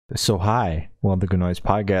So hi, well, the Good Noise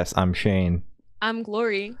Podcast. I'm Shane. I'm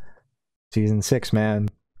Glory. Season 6, man.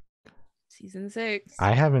 Season 6. We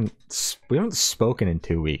haven't spoken in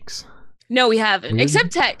 2 weeks. No, we haven't. We've-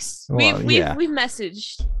 Except text. Well, We've yeah.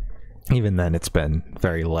 messaged. Even then, it's been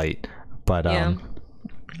very light. But Yeah.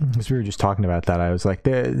 as we were just talking about that, I was like,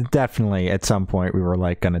 definitely at some point we were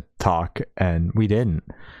like gonna talk, and we didn't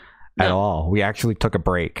at No. all. We actually took a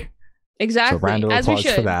break. Exactly. So round of As we applause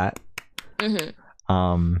should. for that. Mm-hmm.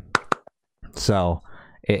 So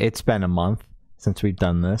it's been a month since we've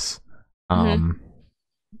done this.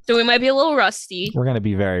 So we might be a little rusty. We're gonna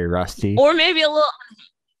be very rusty. Or maybe a little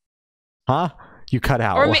Huh? You cut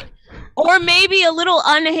out. or maybe a little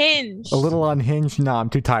unhinged. A little unhinged? No, I'm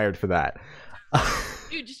too tired for that.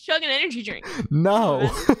 Dude, just chug an energy drink. No.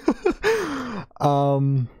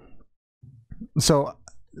 So,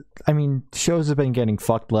 I mean, shows have been getting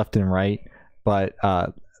fucked left and right, but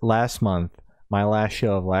last month, my last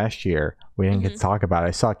show of last year, we didn't get to talk about it.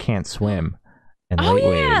 I saw Can't Swim and Late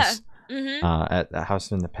Waves at the House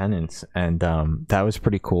of Independence, and that was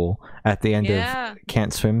pretty cool. At the end of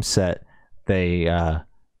Can't Swim set, they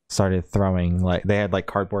started throwing, like, they had like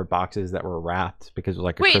cardboard boxes that were wrapped because it was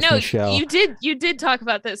like a Christmas show. You did talk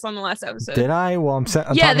about this on the last episode. Did I? Well, I'm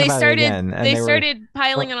talking they about started it again. And they started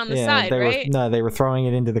piling it on the side, right? They were throwing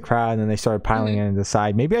it into the crowd, and then they started piling it into the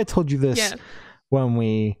side. Maybe I told you this when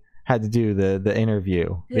we had to do the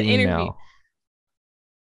interview, the email.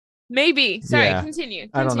 Maybe. Sorry, continue.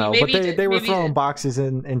 I don't know, Maybe but they were throwing boxes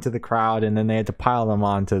into the crowd, and then they had to pile them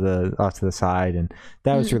off to the side, and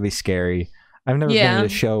that was really scary. I've never been at a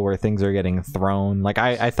show where things are getting thrown. Like,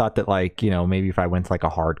 I thought that, like, you know, maybe if I went to like a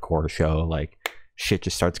hardcore show, like shit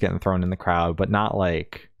just starts getting thrown in the crowd, but not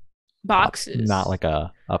like boxes, not like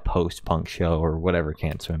a post-punk show or whatever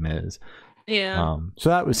Can't Swim is. Yeah. So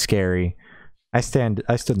that was scary. I stood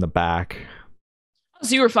in the back.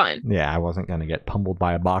 So you were fine. Yeah, I wasn't gonna get pummeled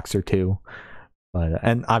by a box or two. But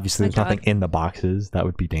and obviously there's nothing in the boxes. That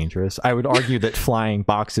would be dangerous. I would argue that flying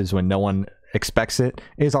boxes when no one expects it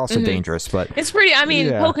is also dangerous, but it's pretty, I mean,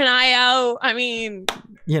 poke an eye out. I mean,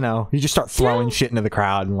 you know, you just start throwing shit into the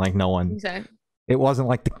crowd, and like no one. Exactly. It wasn't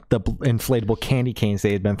like the inflatable candy canes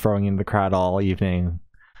they had been throwing into the crowd all evening.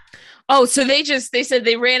 Oh, so they said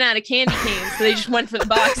they ran out of candy canes, so they just went for the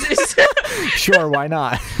boxes. Sure, why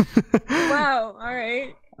not? Wow. All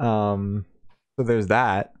right. So there's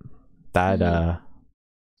that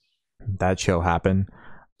show happened.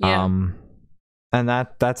 Yeah. And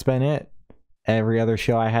that's been it. Every other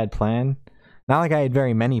show I had planned, not like I had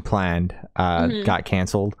very many planned, got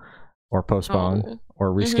canceled or postponed or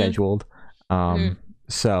rescheduled.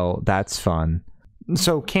 So that's fun.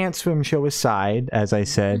 So Can't Swim show aside, as I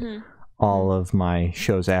said, all of my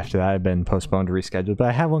shows after that have been postponed or rescheduled, but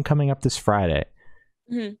I have one coming up this Friday.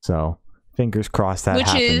 So fingers crossed that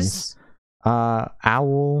happens. Which is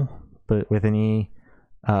Owl, but with an E,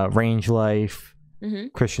 Range Life,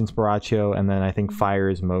 Christian Sparaccio, and then I think Fire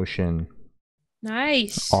is Motion.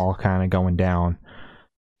 Nice. All kind of going down.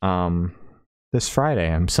 This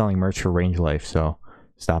Friday, I'm selling merch for Range Life, so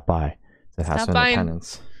stop by. It has some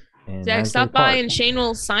Independence. Zach, stop by and Shane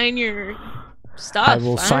will sign your stuff. I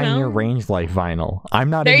will sign your Range Life vinyl. I'm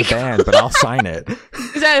not in the band, but I'll sign it.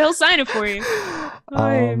 He'll sign it for you.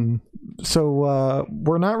 So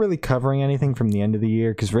we're not really covering anything from the end of the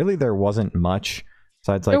year because really there wasn't much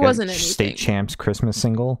besides like a State Champs Christmas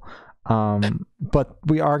single. But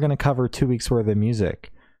we are going to cover 2 weeks worth of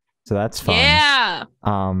music, so that's fun. Yeah.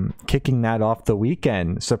 Kicking that off, The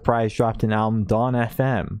Weeknd surprise dropped an album, Dawn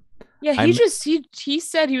FM. Yeah, he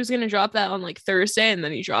said he was going to drop that on like Thursday, and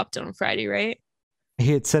then he dropped it on Friday, right?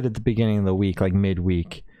 He had said at the beginning of the week, like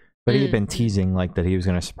midweek, but he had been teasing like that he was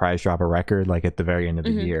going to surprise drop a record like at the very end of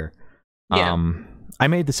the year. Yeah. I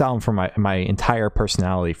made this album for my entire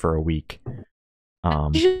personality for a week.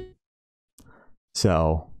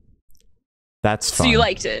 So that's fun. So you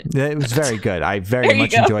liked it? It was very good. I very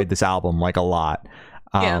much enjoyed this album, like a lot.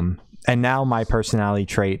 And now my personality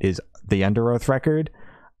trait is the Underoath record.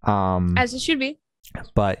 As it should be.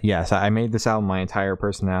 But yes, I made this album my entire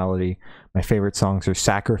personality. My favorite songs are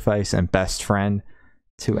Sacrifice and Best Friend,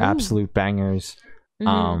 two absolute bangers.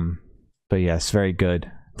 But yes, very good.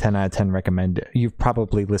 10 out of 10 recommend. You've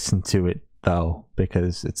probably listened to it though,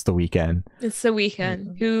 because it's The Weeknd. It's The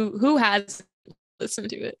Weeknd. Who has listened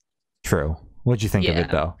to it? True. What'd you think of it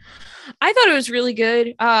though? I thought it was really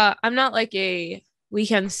good. I'm not like a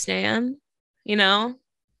Weeknd stan, you know.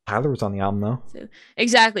 Tyler was on the album though.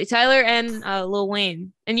 Exactly, Tyler and Lil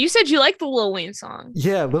Wayne. And you said you like the Lil Wayne song.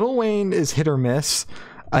 Yeah, Lil Wayne is hit or miss.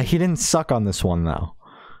 He didn't suck on this one though.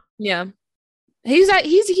 Yeah, he's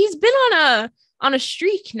been on a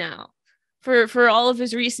streak now. for all of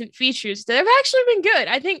his recent features that have actually been good.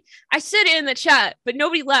 I think I said it in the chat, but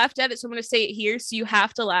nobody laughed at it, so I'm going to say it here, so you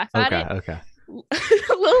have to laugh at it. Okay.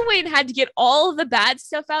 Lil Wayne had to get all of the bad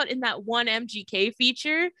stuff out in that one MGK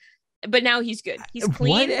feature, but now he's good. He's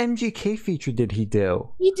clean. What MGK feature did he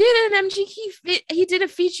do? He did an MGK. He did a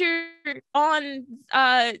feature on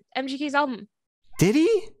MGK's album. Did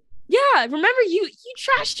he? Yeah. Remember, you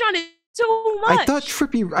trashed on it so much.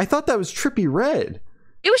 I thought that was Trippie Redd.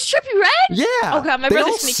 It was Trippie Redd? Yeah. Oh god, my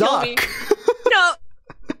brother's gonna kill me. No.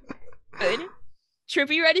 Good.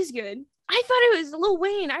 Trippie Redd is good. I thought it was Lil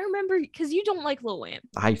Wayne. I remember because you don't like Lil Wayne.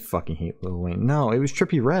 I fucking hate Lil Wayne. No, it was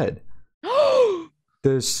Trippie Redd.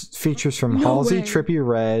 There's features from Halsey, Trippie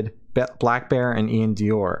Redd, Black Bear, and Ian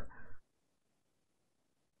Dior.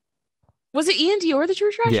 Was it Ian Dior that you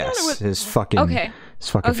were trashing on? Yes, his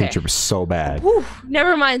fucking feature was so bad. Whew,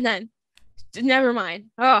 never mind then. Never mind.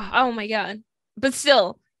 Oh my god. But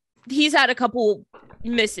still, he's had a couple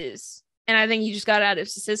misses, and I think he just got out of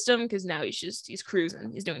his system because now he's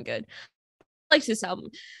cruising. He's doing good. I like this album.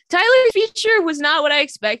 Tyler's feature was not what I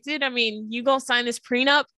expected. I mean, you gonna sign this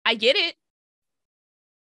prenup? I get it.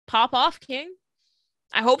 Pop off, King.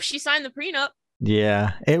 I hope she signed the prenup.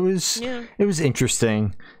 Yeah, it was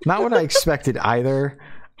interesting. Not what I expected either.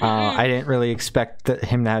 I didn't really expect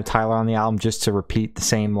him to have Tyler on the album just to repeat the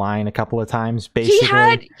same line a couple of times.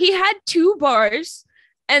 Basically, he had 2 bars,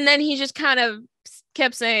 and then he just kind of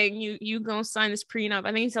kept saying, "You gonna sign this prenup?"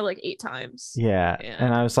 I think he said like 8 times. Yeah,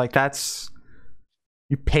 and I was like,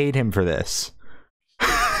 you paid him for this. Well,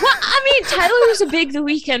 I mean, Tyler was a big The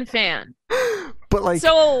Weeknd fan. But like,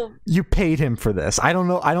 so you paid him for this. I don't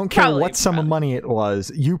know. I don't care what sum of money it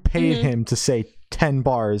was. You paid him to say 10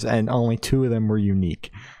 bars, and only 2 of them were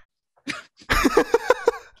unique.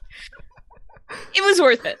 It was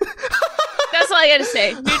worth it. That's all I gotta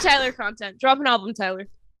say. New Tyler content. Drop an album, Tyler.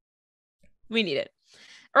 We need it.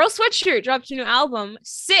 Earl Sweatshirt dropped a new album.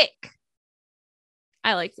 Sick.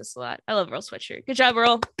 I like this a lot. I love Earl Sweatshirt. Good job,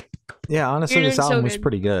 Earl. Yeah, honestly, this album was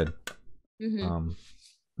pretty good.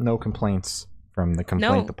 No complaints from the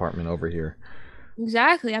complaint department over here.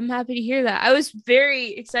 Exactly. I'm happy to hear that. I was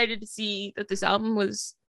very excited to see that this album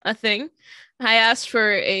was a thing. I asked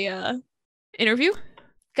for a interview,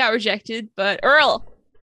 got rejected, but Earl,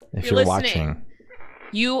 if you're watching,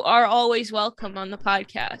 you are always welcome on the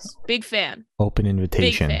podcast. Big fan. Open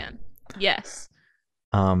invitation. Big fan. Yes.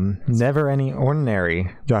 Never Any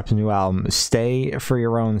Ordinary dropped a new album, Stay for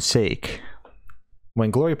Your Own Sake. When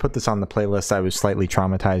Gloria put this on the playlist, I was slightly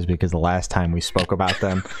traumatized because the last time we spoke about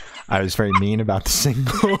them, I was very mean about the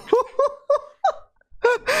single.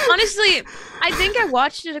 Honestly, I think I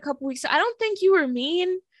watched it a couple weeks. I don't think you were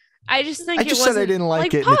mean. I just think I just said I didn't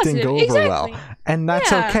like it and it didn't go over well. And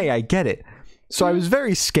that's okay. I get it. So I was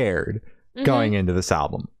very scared going into this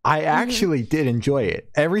album. I actually did enjoy it.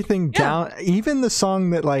 Everything down, even the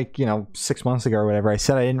song that 6 months ago or whatever, I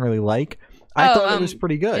said I didn't really like. I thought it was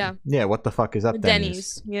pretty good. Yeah, what the fuck is up,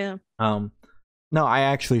 Denny's? Yeah. No, I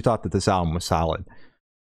actually thought that this album was solid.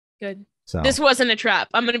 Good. So this wasn't a trap.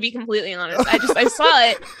 I'm gonna be completely honest. I saw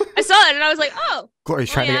it. And I was like, oh.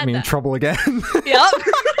 Glory's trying to get me in trouble again. Yep.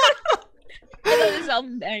 I love this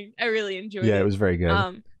album bang. I really enjoyed it. Yeah, it was very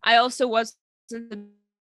good. I also wasn't a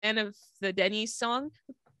fan of the Denny's song.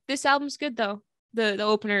 This album's good though. The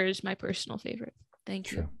opener is my personal favorite.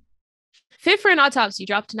 Thank you. Fit for an Autopsy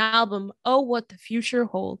dropped an album, Oh What the Future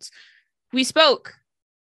Holds. We spoke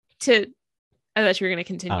to... I thought you were going to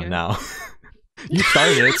continue. Oh, no. You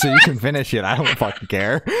started it, so you can finish it. I don't fucking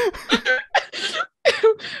care.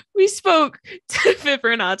 We spoke to Fit for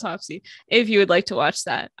an Autopsy, if you would like to watch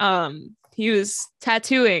that. He was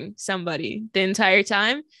tattooing somebody the entire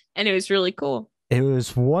time, and it was really cool. It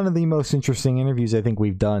was one of the most interesting interviews I think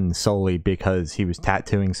we've done solely because he was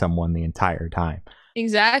tattooing someone the entire time.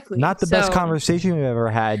 Exactly. Not the best conversation we've ever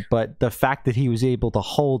had, but the fact that he was able to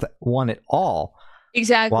hold one at all.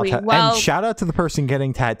 Exactly. And shout out to the person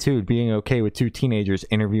getting tattooed, being okay with 2 teenagers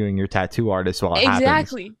interviewing your tattoo artist while it happens.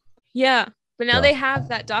 Exactly. Yeah. But now they have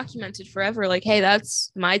that documented forever. Like, hey, that's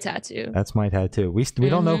my tattoo. That's my tattoo. We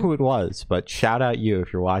don't know who it was, but shout out you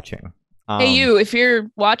if you're watching. Hey, you, if you're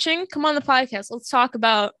watching, come on the podcast. Let's talk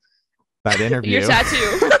about that interview. Your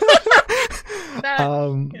tattoo.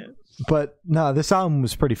 But no, this album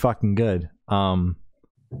was pretty fucking good. Well,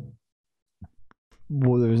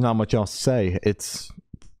 there's not much else to say. It's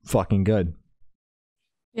fucking good.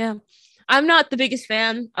 Yeah. I'm not the biggest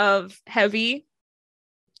fan of heavy.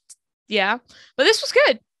 Yeah. But this was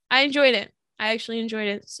good. I enjoyed it. I actually enjoyed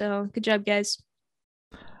it. So good job, guys.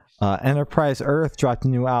 Enterprise Earth dropped a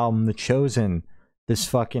new album, The Chosen. This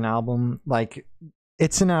fucking album,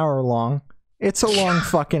 it's an hour long. It's a long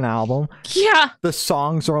fucking album. Yeah. The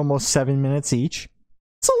songs are almost 7 minutes each.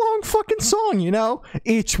 It's a long fucking song, you know?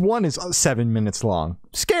 Each one is 7 minutes long.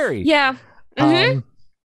 Scary. Yeah.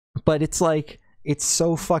 But it's like, it's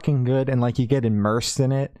so fucking good, and like you get immersed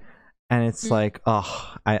in it, and it's like,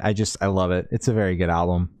 oh, I love it. It's a very good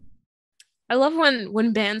album. I love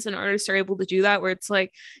when bands and artists are able to do that, where it's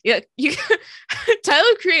like, yeah,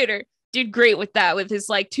 Tyler Creator did great with that, with his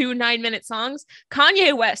like 2 9-minute songs.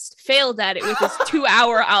 Kanye West failed at it with his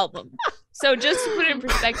 2-hour album. So just to put it in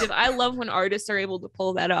perspective, I love when artists are able to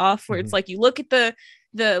pull that off, where it's like you look at the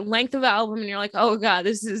length of the album and you're like, oh god,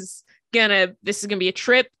 this is gonna be a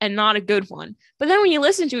trip and not a good one. But then when you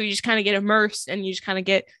listen to it, you just kind of get immersed and you just kind of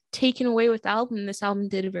get taken away with the album. And this album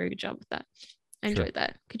did a very good job with that. I enjoyed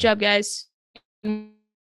that. Good job, guys. To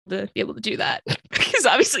be able to do that, because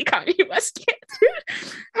obviously Kanye West can't do it.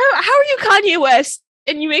 How are you Kanye West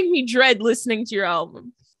and you make me dread listening to your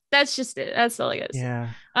album? That's just it. That's all I gotta say. Yeah.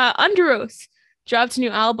 Underoath dropped a new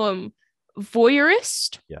album,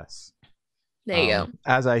 Voyeurist. Yes. There you go.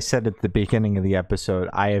 As I said at the beginning of the episode,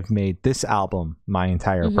 I have made this album my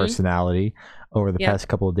entire personality over the past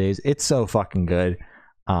couple of days. It's so fucking good.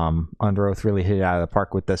 Underoath really hit it out of the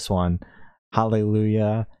park with this one.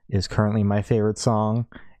 Hallelujah is currently my favorite song.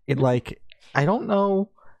 It like, I don't know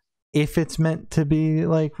if it's meant to be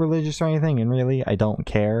like religious or anything, and really I don't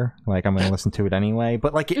care. Like, I'm gonna listen to it anyway,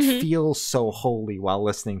 but like it feels so holy while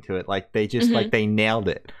listening to it. Like they just like they nailed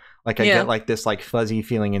it. Like I get like this like fuzzy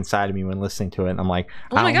feeling inside of me when listening to it, and I'm like,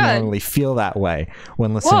 I don't normally feel that way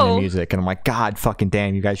when listening to music, and I'm like, god fucking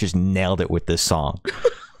damn, you guys just nailed it with this song.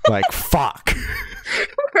 Like, fuck.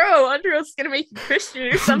 Bro, Underoath's gonna make you Christian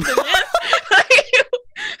or something, man.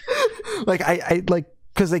 Like I like,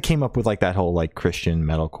 because they came up with like that whole like Christian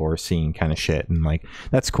metalcore scene kind of shit, and like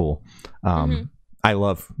that's cool. I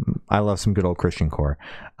love some good old Christian core,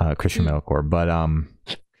 Christian metalcore, but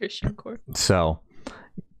Christian core. So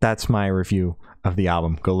that's my review of the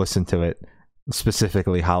album. Go listen to it,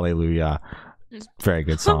 specifically Hallelujah. Very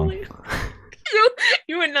good song.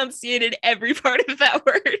 You enunciated every part of that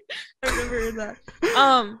word. I've never heard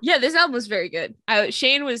that. Yeah, this album was very good.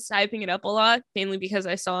 Shane was hyping it up a lot, mainly because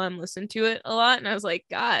I saw him listen to it a lot, and I was like,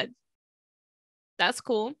 God, that's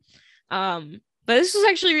cool. But this was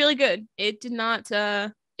actually really good. It didn't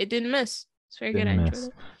miss. It's very good. I enjoyed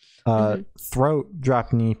it. Throat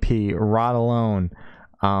dropped an EP, Rot Alone.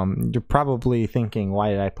 You're probably thinking,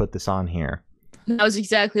 why did I put this on here? That was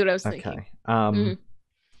exactly what I was thinking. Okay.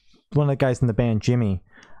 One of the guys in the band, Jimmy,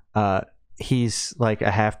 he's like a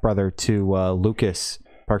half brother to Lucas,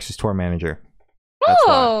 Parks' tour manager. That's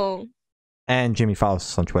why. And Jimmy follows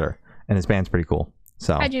us on Twitter, and his band's pretty cool.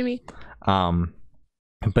 So hi, Jimmy.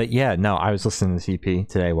 But yeah, no, I was listening to this EP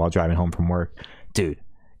today while driving home from work. Dude,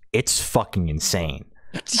 it's fucking insane.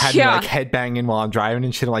 Had me like headbanging while I'm driving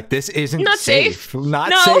and shit. I'm like, this isn't not safe.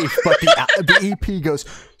 Not safe. But the EP goes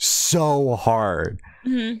so hard.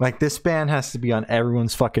 Like, this band has to be on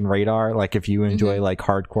everyone's fucking radar. Like, if you enjoy like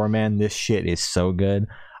hardcore, man, this shit is so good.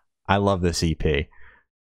 I love this EP.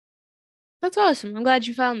 That's awesome. I'm glad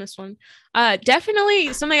you found this one.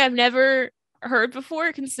 Definitely something I've never heard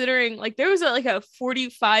before, considering like there was like a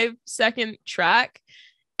 45-second track,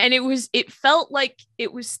 and it felt like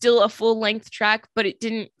it was still a full-length track, but it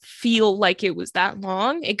didn't feel like it was that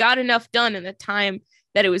long. It got enough done in the time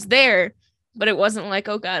that it was there, but it wasn't like,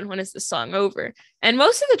 oh god, when is this song over? And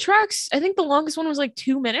most of the tracks, I think the longest one was like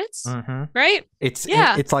 2 minutes, right? It's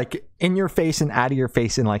like in your face and out of your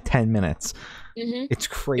face in like 10 minutes. It's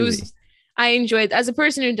crazy. I enjoyed, as a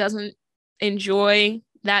person who doesn't enjoy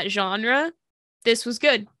that genre, this was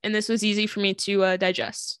good, and this was easy for me to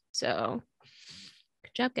digest. So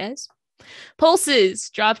good job, guys. Pulses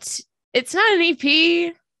dropped. It's not an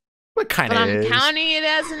EP. What kind of? I'm counting it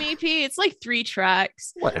as an EP. It's like 3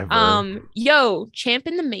 tracks. Whatever. Yo, Champ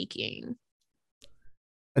in the Making.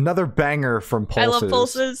 Another banger from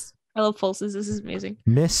Pulses. I love Pulses. This is amazing.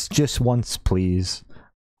 Miss just once, please.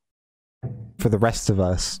 For the rest of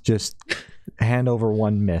us, just hand over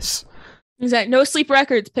one miss. Is that No Sleep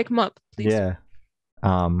Records? Pick them up, please. Yeah.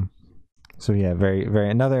 So yeah, very, very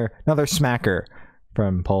another smacker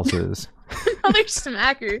from Pulses. Another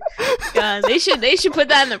smacker. God, they should put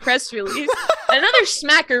that in the press release. Another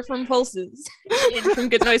smacker from Pulses. From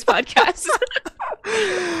Good Noise Podcast.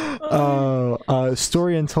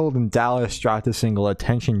 Story Untold in Dallas dropped a single,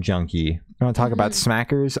 Attention Junkie. I want to talk about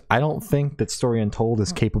smackers. I don't think that Story Untold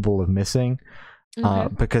is capable of missing,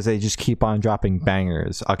 because they just keep on dropping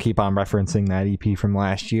bangers. I'll keep on referencing that EP from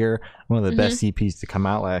last year, one of the best EPs to come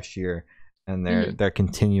out last year, and they're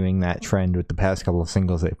continuing that trend with the past couple of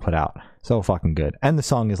singles they put out. So fucking good. And the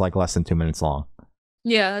song is like less than 2 minutes long.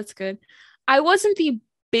 Yeah, that's good. I wasn't the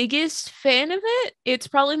biggest fan of it. It's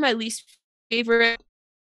probably my least favorite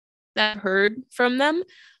that I've heard from them.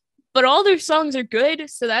 But all their songs are good,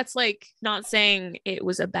 so that's like not saying it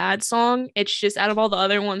was a bad song. It's just out of all the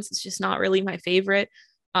other ones, it's just not really my favorite.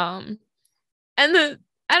 And the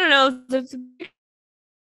I don't know,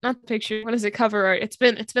 not the picture, what is it, cover art? It's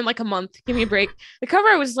been like a month. Give me a break. The cover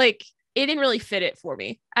art was like, it didn't really fit it for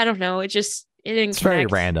me. I don't know. It didn't It's connect. very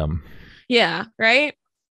random. Yeah, right?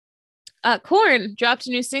 Korn dropped a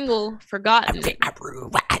new single, Forgotten.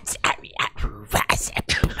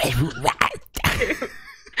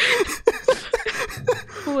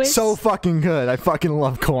 So fucking good. I fucking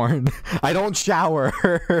love Korn. I don't shower.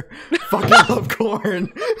 Fucking love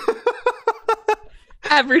Korn.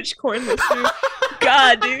 Average Korn listener.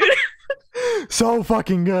 God, dude. So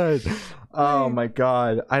fucking good. Oh my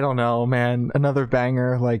god. I don't know, man. Another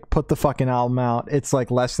banger. Like, put the fucking album out. It's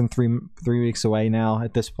like less than three weeks away now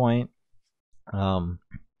at this point. Gonna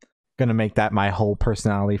make that my whole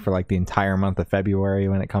personality for like the entire month of February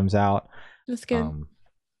when it comes out. That's good.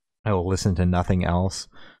 I will listen to nothing else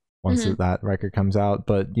once that record comes out.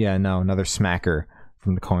 But yeah, no, another smacker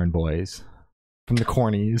from the Korn boys. From the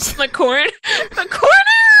Cornies. The Korn? The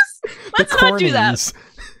Cornies! Let's not do that.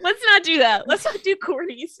 Let's not do that. Let's not do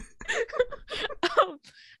Cornies.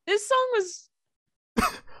 This song was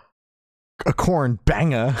a Korn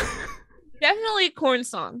banger. Definitely a Korn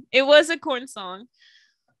song. It was a Korn song.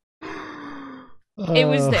 It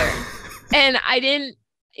was there. And I didn't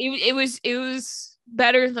it was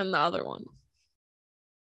better than the other one.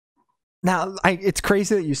 Now, it's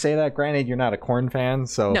crazy that you say that. Granted, you're not a Korn fan,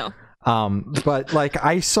 so no. But like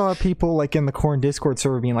I saw people like in the Korn Discord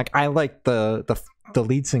server being like, I like the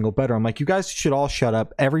lead single better. I'm like, you guys should all shut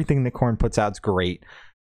up. Everything that Korn puts out's great.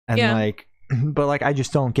 And like, but like I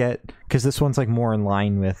just don't get, because this one's like more in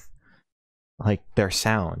line with like their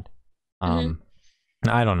sound. I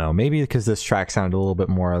don't know, maybe because this track sounded a little bit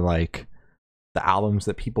more like the albums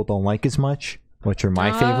that people don't like as much, which are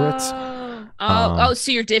my favorites.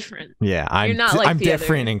 So you're different. Yeah, you're not like I'm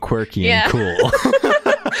different and quirky and cool.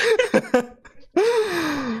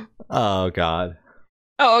 Oh god.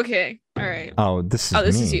 Oh, okay. All right. Oh, this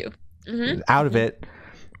is you. Out of it.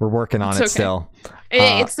 We're working on it still.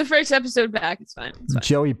 It's the first episode back. It's fine.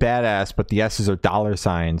 Joey Badass, but the S's are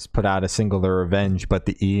 $signs. Put out a single, The Revenge, but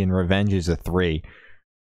the E in Revenge is a 3.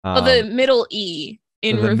 The middle E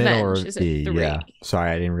in Revenge is a 3. Yeah. Sorry,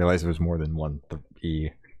 I didn't realize there was more than one E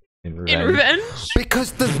in Revenge. In Revenge?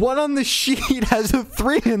 Because the one on the sheet has a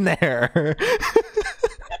 3 in there.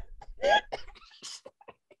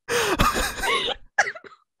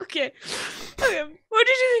 Okay. What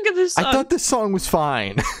did you think of this song? I thought this song was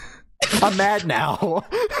fine. I'm mad now.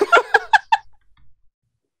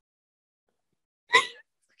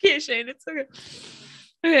 Okay, Shane, it's okay.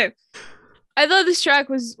 Okay. I thought this track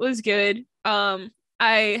was good. I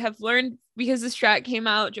have learned, because this track came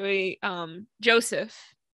out, Joseph,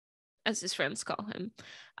 as his friends call him,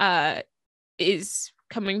 is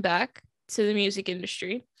coming back to the music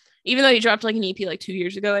industry. Even though he dropped like an EP like 2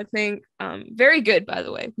 years ago, I think. Very good, by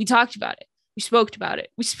the way. We talked about it. We spoke about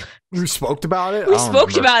it. We spoke about it.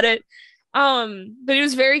 But it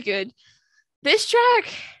was very good. This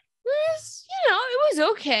track was, it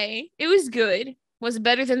was okay. It was good. Was it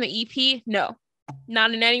better than the EP? No,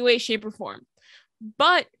 not in any way, shape, or form.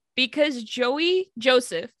 But because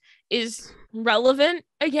Joseph is relevant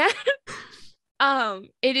again,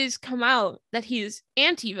 it has come out that he's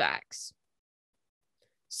anti-vax.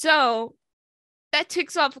 So that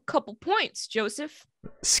ticks off a couple points, Joseph.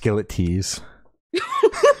 Skillet tease.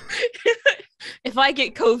 If I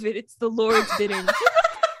get COVID, it's the Lord's bidding.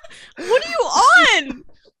 What are you on?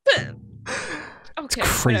 Okay,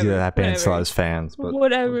 it's crazy that band still has fans, but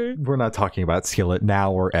whatever. We're not talking about Skillet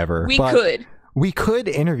now or ever. We could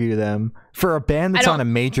interview them for a band that's on a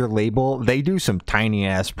major label. They do some tiny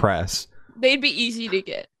ass press. They'd be easy to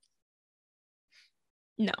get.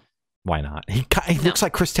 No. Why not? He looks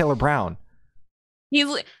like Chris Taylor Brown.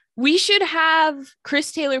 We should have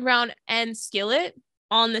Chris Taylor Brown and Skillet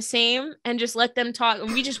on the same and just let them talk,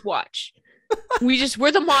 and we just watch.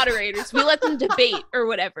 We're the moderators. We let them debate or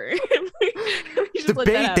whatever.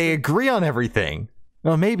 Debate? They agree on everything.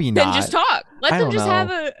 Well, maybe not. Then just talk. Let them just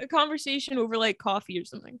have a conversation over like coffee or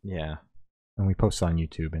something. Yeah. And we post it on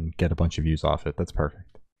YouTube and get a bunch of views off it. That's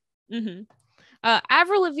perfect.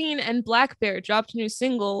 Avril Lavigne and Black Bear dropped a new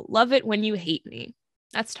single, Love It When You Hate Me.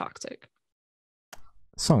 That's toxic.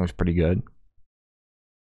 The song was pretty good.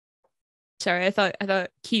 Sorry, I thought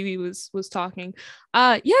Kiwi was talking.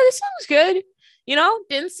 Yeah, this song was good.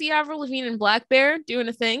 Didn't see Avril Lavigne and Black Bear doing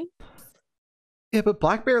a thing. Yeah, but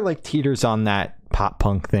Black Bear like teeters on that pop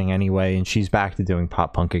punk thing anyway, and she's back to doing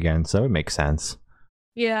pop punk again, so it makes sense.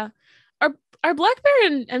 Yeah. Are Black Bear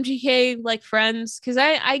and MGK like friends? Because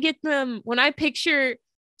I get them when I picture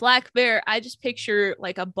Black Bear, I just picture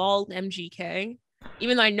like a bald MGK,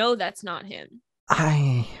 even though I know that's not him.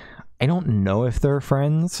 I don't know if they're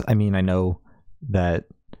friends. I mean, I know that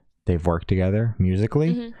they've worked together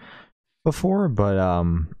musically before, but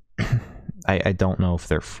I don't know if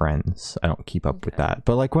they're friends. I don't keep up with that.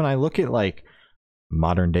 But like when I look at like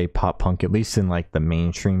modern day pop punk, at least in like the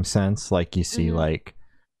mainstream sense, like you see like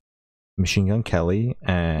Machine Gun Kelly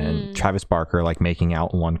and Travis Barker like making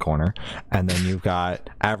out in one corner, and then you've got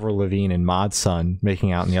Avril Lavigne and Mod Sun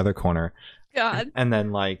making out in the other corner. God. And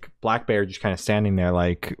then like Black Bear just kind of standing there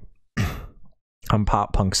like I'm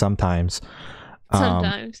pop punk sometimes.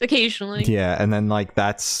 Occasionally. Yeah, and then like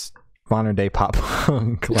that's modern day pop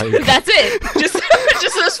punk. Like that's it.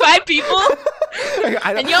 Just those 5 people.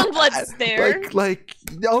 And Youngblood's there. Like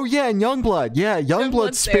oh yeah, and Youngblood. Yeah,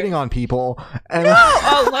 Youngblood's spitting on people. And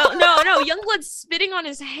no, no. Youngblood's spitting on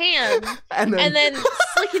his hand and then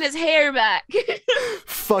slicking his hair back.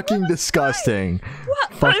 Fucking disgusting.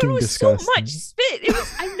 What? Fucking it was disgusting. So much spit.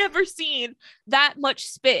 I've never seen that much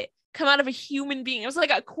spit come out of a human being. It was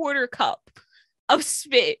like a quarter cup of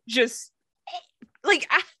spit. Just like,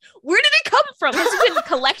 where did it come from? Has he been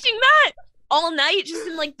collecting that all night, just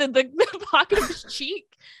in like the pocket of his cheek?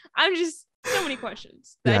 I'm just so many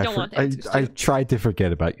questions that I don't want to answer. I tried to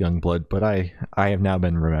forget about Youngblood, but I have now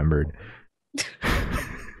been reminded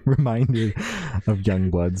of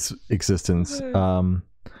Youngblood's existence.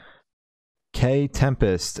 K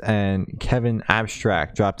Tempest and Kevin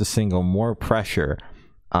Abstract dropped a single, More Pressure.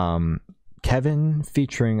 Kevin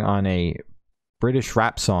featuring on a British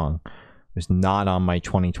rap song was not on my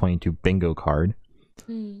 2022 bingo card.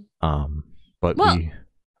 But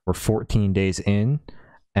we're 14 days in,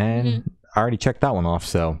 and I already checked that one off,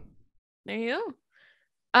 so there you go.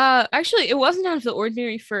 Actually, it wasn't out of the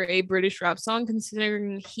ordinary for a British rap song,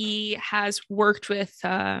 considering he has worked with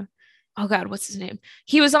oh god, what's his name?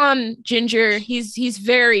 He was on Ginger. He's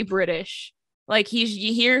very British. Like you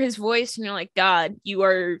hear his voice and you're like, God,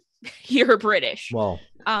 you're British. Well,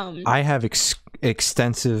 I have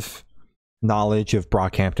extensive knowledge of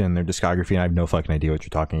Brockhampton and their discography, and I have no fucking idea what you're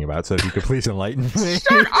talking about. So if you could please enlighten me.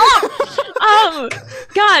 Shut up!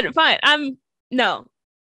 God, fine. No.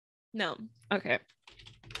 Okay.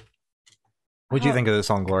 What do you think of this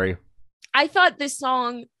song, Glory? I thought this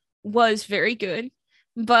song was very good,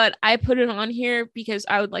 but I put it on here because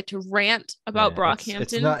I would like to rant about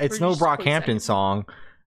Brockhampton. It's no Brockhampton song.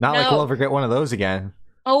 Not like we'll ever get one of those again.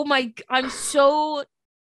 Oh my! I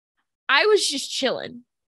was just chilling,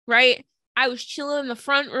 right? I was chilling in the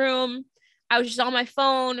front room. I was just on my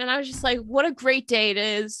phone, and I was just like, what a great day it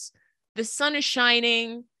is. The sun is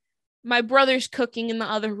shining. My brother's cooking in the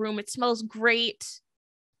other room. It smells great.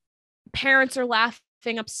 Parents are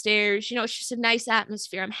laughing upstairs. You know, it's just a nice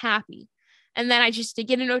atmosphere. I'm happy. And then I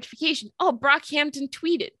get a notification. Oh, Brockhampton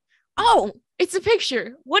tweeted. Oh, it's a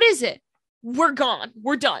picture. What is it? We're gone.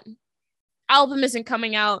 We're done. Album isn't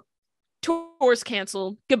coming out. Tour's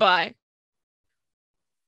canceled. Goodbye.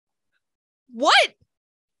 What?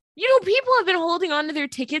 You know, people have been holding on to their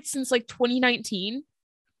tickets since like 2019.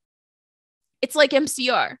 It's like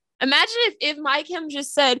MCR. Imagine if My Chem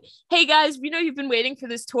just said, hey guys, we know you've been waiting for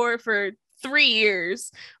this tour for 3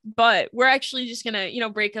 years, but we're actually just gonna,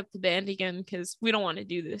 break up the band again because we don't want to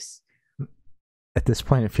do this. At this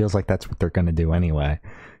point, it feels like that's what they're gonna do anyway.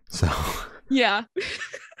 So yeah.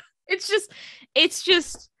 It's just,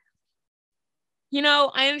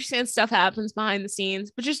 I understand stuff happens behind the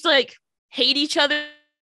scenes, but just like hate each other.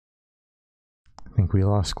 I think we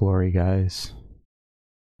lost Glory, guys.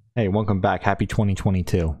 Hey, welcome back. Happy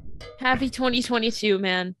 2022. Happy 2022,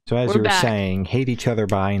 man. So as you were saying, hate each other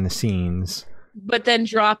behind the scenes. But then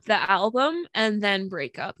drop the album and then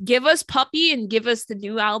break up. Give us Puppy and give us the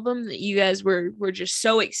new album that you guys were just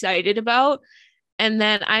so excited about. And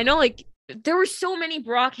then I know like there were so many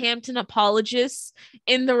Brockhampton apologists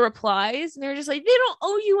in the replies, and they're just like, they don't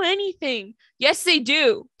owe you anything. Yes, they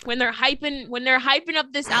do. When they're hyping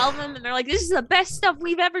up this album, and they're like, this is the best stuff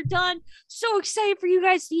we've ever done. So excited for you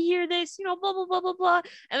guys to hear this, blah blah blah blah blah.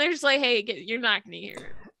 And they're just like, hey, you're not gonna hear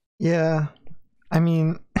it. Yeah, I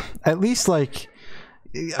mean, at least like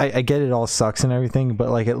I get it all sucks and everything,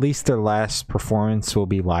 but like at least their last performance will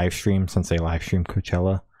be live streamed since they live stream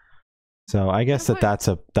Coachella. So I guess that's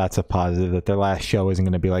a positive, that their last show isn't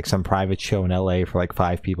going to be like some private show in LA for like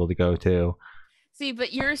 5 people to go to. See,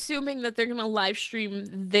 but you're assuming that they're going to live stream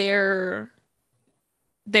their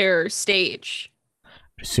stage.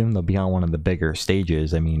 assume they'll be on one of the bigger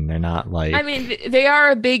stages. I mean, they're not like. I mean, they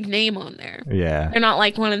are a big name on there. Yeah. They're not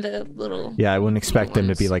like one of the little. Yeah, I wouldn't expect them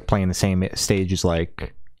to be like playing the same stage as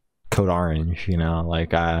like Code Orange, you know,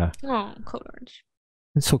 like. Oh, Code Orange.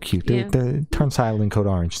 It's so cute. They're Turn Silent and Code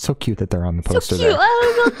Orange. It's so cute that they're on the poster. So cute. There.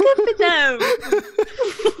 Oh, look at them.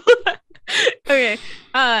 Okay.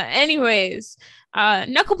 Anyways,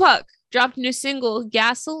 Knuckle Puck dropped a new single,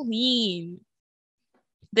 Gasoline.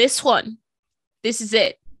 This is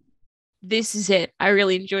it. I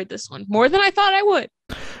really enjoyed this one more than I thought I would.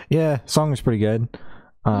 Yeah, song was pretty good.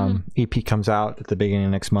 EP comes out at the beginning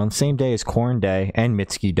of next month, same day as Korn Day and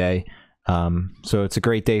Mitski Day. So it's a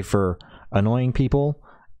great day for annoying people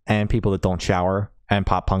and people that don't shower and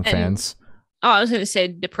pop punk fans. Oh, I was gonna say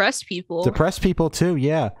depressed people too.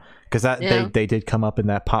 Yeah, because they did come up in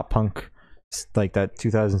that pop punk, like that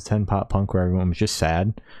 2010 pop punk where everyone was just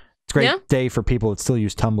sad. It's a great day for people that still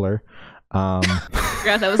use Tumblr. I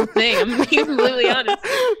forgot that was a thing. I'm being completely honest.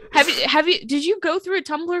 Did you go through a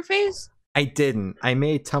Tumblr phase? I didn't. I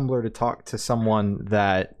made Tumblr to talk to someone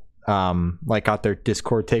that like got their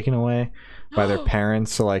Discord taken away by their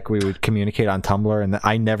parents, so like we would communicate on Tumblr, and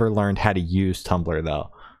I never learned how to use Tumblr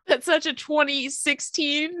though. That's such a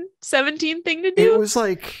 2016 17 thing to do. It was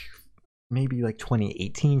like maybe like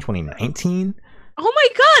 2018 2019. Oh my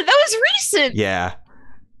god, that was recent. Yeah,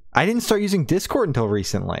 I didn't start using Discord until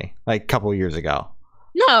recently, like a couple of years ago.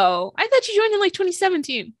 No, I thought you joined in like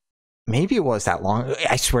 2017. Maybe it was that long.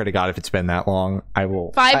 I swear to God, if it's been that long, I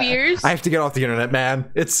will. 5 years? I have to get off the internet,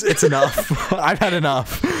 man. It's enough. I've had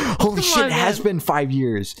enough. Holy shit, it has been 5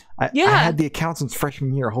 years. I had the account since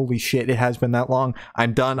freshman year. Holy shit, it has been that long.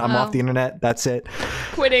 I'm done. I'm off the internet. That's it.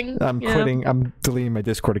 Quitting. I'm quitting. I'm deleting my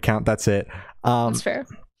Discord account. That's it. That's fair.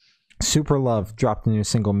 Super Love dropped a new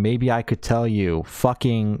single. Maybe I Could Tell You.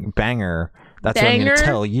 Fucking banger. That's what I'm going to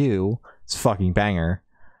tell you. It's fucking banger.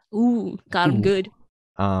 Ooh, got him good.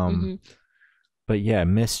 But yeah,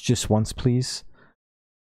 Miss Just Once, please.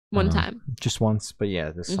 One time. Just once. But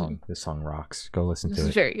yeah, this song rocks. Go listen to it.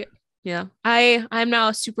 It's very good. Yeah. I'm now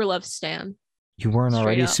a Super Love stan. You weren't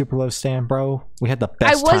already a Super Love stan, bro? We had the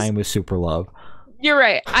best time with Super Love. You're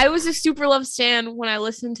right. I was a Super Love stan when I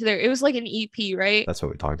listened to it was like an EP, right? That's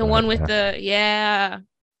what we talked about. The one with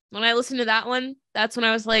when I listened to that one, that's when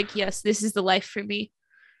I was like, yes, this is the life for me.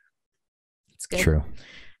 It's good. True.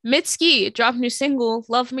 Mitski dropped a new single,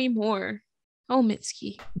 Love Me More. Oh,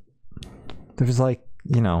 Mitski. There's like,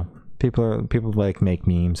 people like make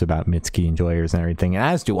memes about Mitski enjoyers and everything,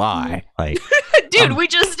 as do I. Like, dude, we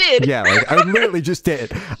just did. Yeah, like I literally just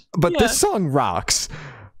did. But this song rocks.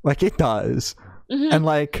 Like it does. And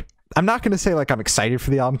like, I'm not gonna say like I'm excited for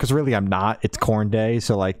the album, because really I'm not. It's Korn Day,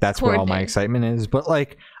 so like that's where all my excitement is. But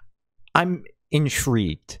like, I'm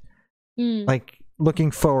intrigued. Like looking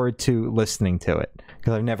forward to listening to it,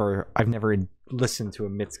 because I've never listened to a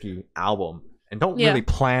Mitski album, and don't really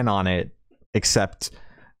plan on it except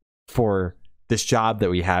for this job that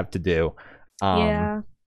we have to do. But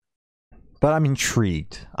I'm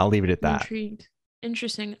intrigued. I'll leave it at that. Intrigued.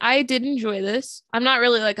 Interesting. I did enjoy this. I'm not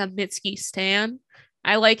really like a Mitski stan.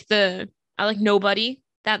 I like Nobody,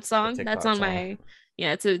 that song. That's on my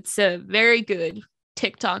it's a very good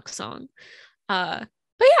TikTok song. But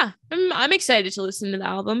yeah, I'm excited to listen to the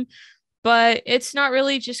album. But it's not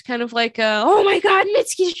really just kind of like, oh my god,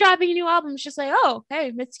 Mitski's dropping a new album. It's just like, oh,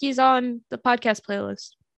 hey, Mitski's on the podcast playlist.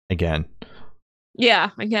 Again.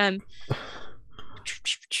 Yeah, again.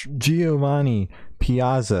 Giovanni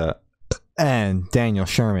Piazza and Daniel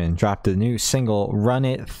Sherman dropped a new single, Run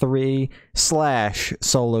It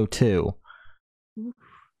 3/Solo 2.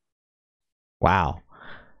 Wow.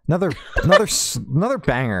 Another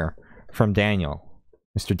banger from Daniel.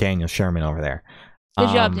 Mr. Daniel Sherman over there. Good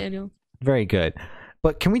job, Daniel. Very good.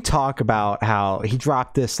 But can we talk about how he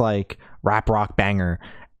dropped this like rap rock banger,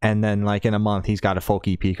 and then like in a month he's got a folk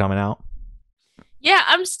EP coming out? Yeah,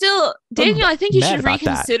 I'm still Daniel. I think you should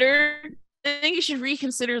reconsider. I think you should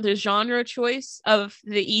reconsider the genre choice of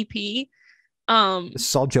the EP. This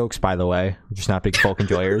is all jokes, by the way. We're just not big folk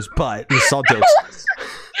enjoyers, but this is all jokes.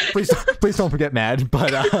 please don't get mad.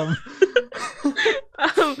 But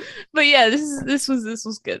but yeah, this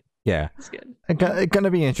was good. Yeah, it's good. It's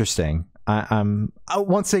gonna be interesting. I'm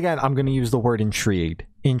once again I'm gonna use the word intrigued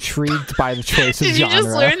by the choice of genre. Did you just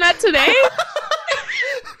learn that today?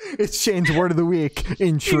 It's Shane's word of the week.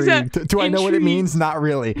 Intrigued. Do I know what it means? Not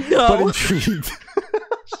really. No. But intrigued.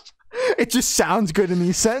 It just sounds good in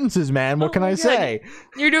these sentences, man. What can I say?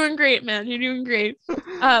 You're doing great, man. You're doing great.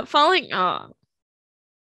 Falling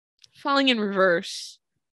in Reverse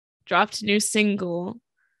dropped a new single,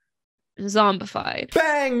 Zombified.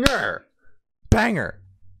 Banger.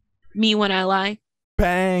 Me When I Lie.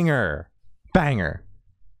 banger.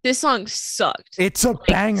 This song sucked. It's a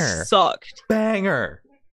banger. Sucked. Banger.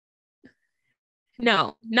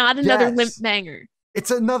 No, not another limp banger.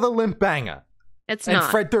 It's another limp banger. It's not.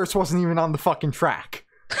 And Fred Durst wasn't even on the fucking track.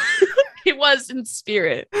 It was in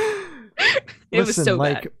spirit. It was so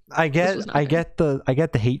bad. I get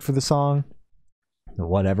the hate for the song.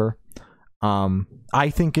 Whatever. I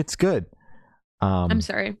think it's good. I'm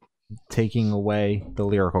sorry. Taking away the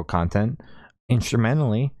lyrical content,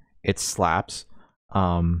 instrumentally, it slaps.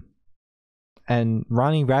 And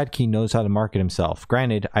Ronnie Radke knows how to market himself.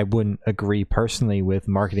 Granted, I wouldn't agree personally with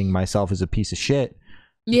marketing myself as a piece of shit.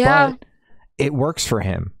 Yeah. But it works for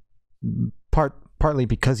him. Partly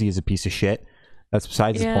because he is a piece of shit. That's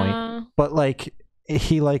besides the point. But like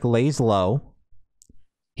he like lays low.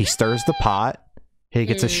 He stirs the pot. He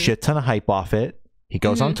gets a shit ton of hype off it. He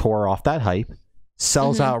goes on tour off that hype.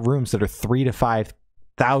 Sells out rooms that are 3,000 to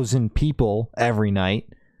 5,000 people every night.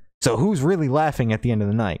 So who's really laughing at the end of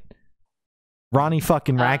the night? Ronnie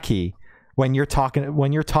fucking Radke. When you're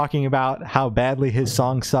talking about how badly his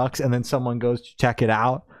song sucks, and then someone goes to check it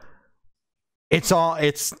out, I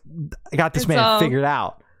got this man figured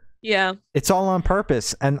out. Yeah, it's all on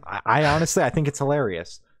purpose, and I honestly think it's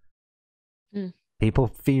hilarious.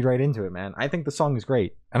 People feed right into it, man. I think the song is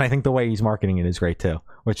great, and I think the way he's marketing it is great too,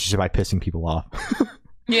 which is by pissing people off.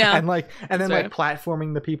 Yeah, and then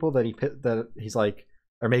platforming the people that he's like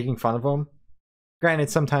are making fun of him.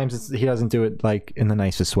 Granted, sometimes he doesn't do it like in the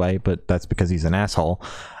nicest way, but that's because he's an asshole.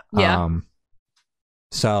 Yeah.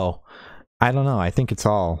 So I don't know. I think it's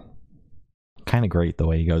all kind of great the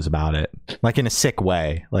way he goes about it, like in a sick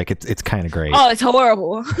way. Like it's kind of great. Oh, it's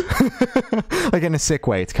horrible. Like in a sick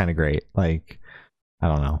way, it's kind of great. Like I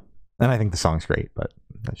don't know. And I think the song's great, but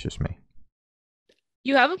that's just me.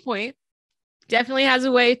 You have a point. Definitely has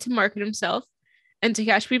a way to market himself and to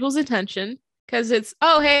catch people's attention, because it's,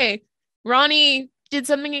 oh, hey, Ronnie did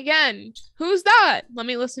something again. Who's that? Let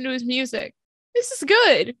me listen to his music. This is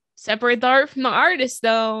good. Separate the art from the artist,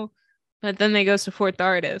 though. But then they go support the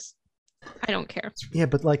artist. I don't care. Yeah,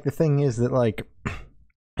 but like the thing is that like,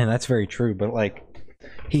 and that's very true, but like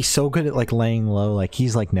he's so good at like laying low. Like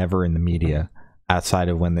he's like never in the media outside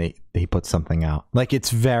of when he puts something out. Like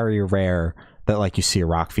it's very rare that like you see a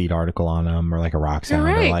Rock Feed article on him or like a Rock Sound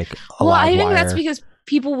or like a Live I think Wire. that's because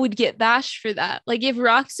people would get bashed for that. Like if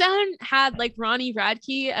Rock Sound had like Ronnie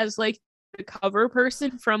Radke as like the cover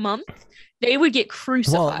person for a month, they would get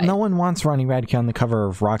crucified. Well, no one wants Ronnie Radke on the cover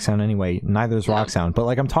of Rock Sound anyway. Neither is Rock Sound. But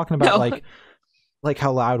like I'm talking about like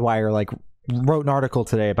how Loudwire like wrote an article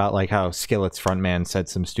today about like how Skillet's frontman said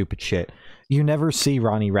some stupid shit. You never see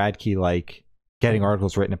Ronnie Radke like getting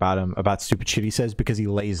articles written about him about stupid shit he says, because he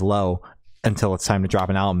lays low until it's time to drop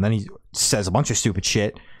an album. Then he says a bunch of stupid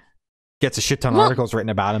shit, gets a shit ton of articles written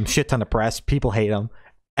about him, shit ton of press, people hate him,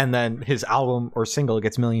 and then his album or single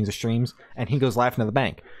gets millions of streams and he goes laughing to the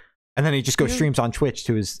bank. And then he just goes streams on Twitch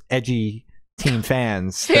to his edgy teen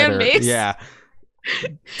fans. Fan base? Yeah.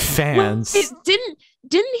 Fans. Well, didn't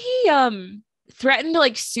he threaten to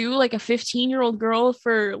like sue like a 15-year-old girl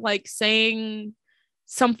for like saying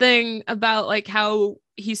something about like how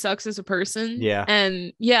he sucks as a person? Yeah.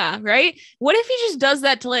 And yeah, right? What if he just does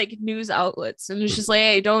that to like news outlets and it's just like,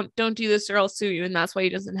 hey, don't do this or I'll sue you, and that's why he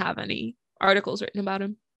doesn't have any articles written about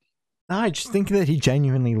him? No, I just think that he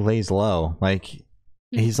genuinely lays low. Like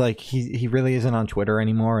he's like he really isn't on Twitter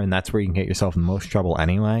anymore, and that's where you can get yourself in the most trouble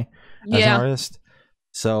anyway as an artist.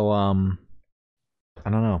 So I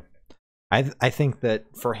don't know. I think that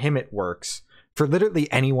for him it works. For literally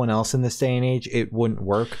anyone else in this day and age, it wouldn't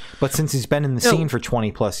work. But since he's been in the scene for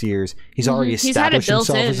 20 plus years, he's already established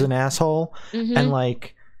himself as an asshole. And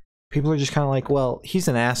like people are just kind of like, well, he's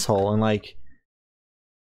an asshole, and like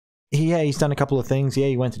he's done a couple of things. Yeah,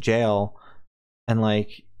 he went to jail, and like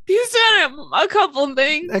he's done a couple of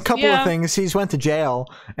things. Of things. He's went to jail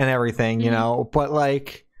and everything, you know. But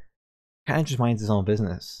like, kind of just minds his own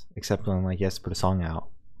business, except when like he has to put a song out.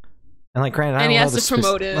 And like, granted, I don't know the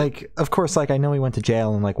promote it. Like, of course, like I know he went to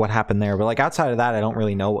jail and like what happened there, but like outside of that, I don't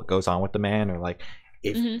really know what goes on with the man, or like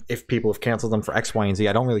if people have canceled him for X, Y, and Z.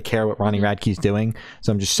 I don't really care what Ronnie Radke's doing,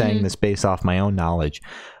 so I'm just saying this based off my own knowledge.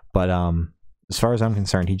 But as far as I'm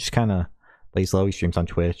concerned, he just kind of lays low. He streams on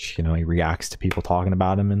Twitch, you know. He reacts to people talking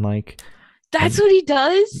about him, and like that's what he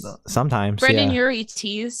does. Sometimes, Brendan Urie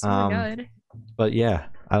tease. Oh my god. But yeah,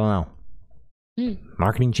 I don't know.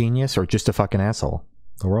 Marketing genius or just a fucking asshole.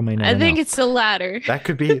 The world may never know. Think it's the latter. That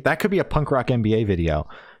could be a punk rock NBA video.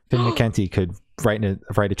 Finn McKenty could write a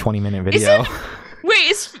 20-minute video.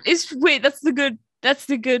 Wait, that's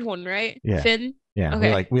the good one, right? Yeah. Finn Yeah,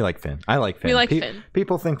 Okay. we like Finn. I like Finn. We like Finn.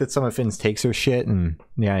 People think that some of Finn's takes are shit, and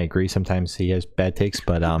yeah, I agree. Sometimes he has bad takes,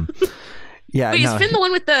 but yeah. Wait, no, is Finn the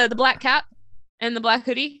one with the black cap and the black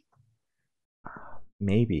hoodie?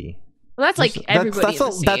 Maybe. Well, that's like everybody in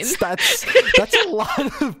the scene. That's a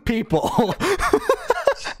lot of people.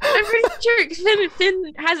 I'm pretty sure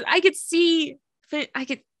Finn has. I could see Finn.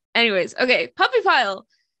 Anyways, okay. Puppy Pile.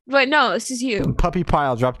 But no, this is you. Puppy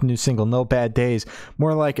Pile dropped a new single, No Bad Days.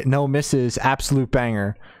 More like No Misses, absolute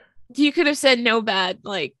banger. You could have said no bad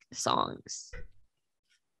like songs.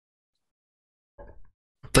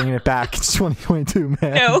 Bringing it back. It's 2022,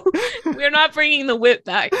 man. No, we're not bringing the whip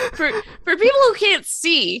back. For people who can't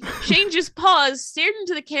see, Shane just paused, stared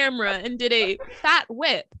into the camera, and did a fat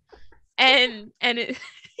whip. And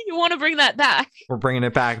you want to bring that back? We're bringing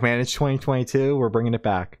it back, man. It's 2022. We're bringing it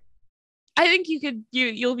back. I think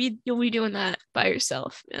you'll be doing that by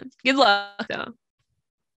yourself, man. Good luck, though.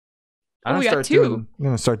 I'm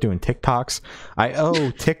gonna start doing TikToks. I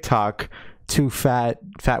owe TikTok 2 fat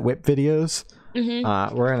whip videos.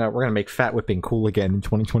 Mm-hmm. We're gonna make fat whipping cool again in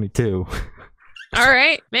 2022. All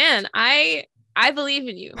right, man. I believe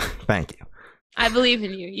in you. Thank you. I believe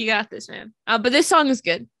in you. You got this, man. But this song is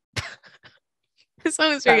good. This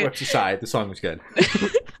song is very good. Whips aside, the song was good.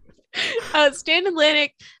 Stan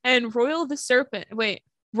Atlantic and Royal the Serpent. Wait,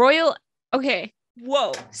 Royal. Okay.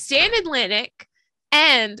 Whoa. Stan Atlantic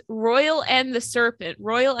and Royal and the Serpent.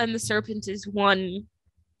 Royal and the Serpent is one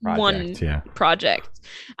project.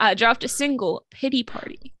 Dropped a single, Pity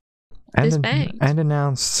Party. And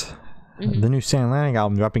announced the new Stan Atlantic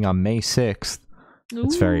album dropping on May 6th.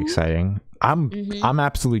 It's very exciting. I'm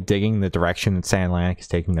absolutely digging the direction that Stan Atlantic is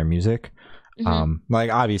taking their music. Like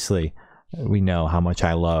obviously we know how much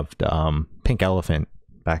I loved Pink Elephant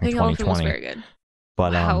back in 2020. Was very good.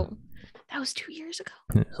 But wow. That was 2 years ago.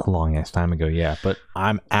 It's a long ass time ago, yeah. But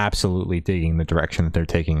I'm absolutely digging the direction that they're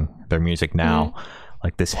taking their music now.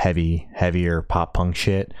 Like this heavier pop punk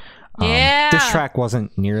shit. This track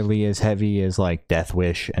wasn't nearly as heavy as like Death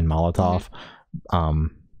Wish and Molotov.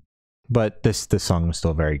 But this song was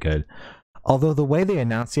still very good. Although the way they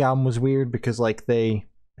announced the album was weird because like they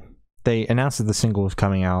announced that the single was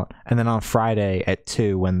coming out, and then on Friday at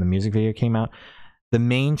 2 when the music video came out, the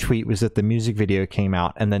main tweet was that the music video came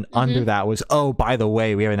out, and then under that was, oh, by the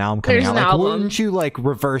way, we have an album coming out. Like, wouldn't you like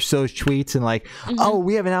reverse those tweets and like, oh,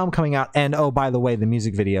 we have an album coming out, and oh, by the way, the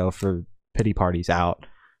music video for Pity Party's out.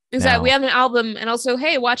 Is that we have an album, and also,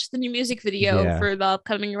 hey, watch the new music video for the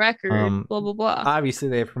upcoming record, blah, blah, blah. Obviously,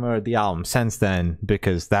 they have promoted the album since then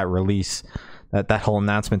because that release, that whole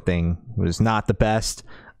announcement thing was not the best.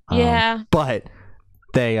 But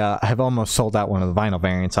they have almost sold out one of the vinyl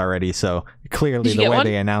variants already, so clearly the way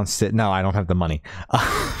they announced it, no, I don't have the money.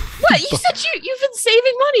 What? You said you've been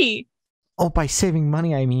saving money. Oh, by saving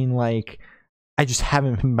money, I mean like I just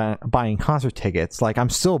haven't been buying concert tickets. Like I'm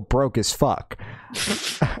still broke as fuck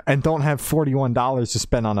and don't have $41 to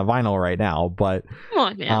spend on a vinyl right now, but come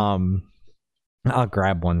on, man. I'll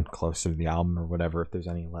grab one closer to the album or whatever if there's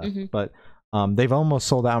any left. But they've almost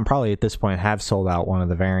sold out, and probably at this point have sold out one of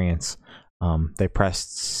the variants. They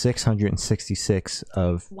pressed 666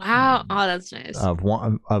 of that's nice of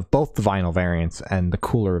both the vinyl variants, and the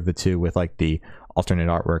cooler of the two with like the alternate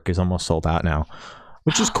artwork is almost sold out now,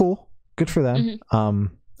 which is cool. Good for them.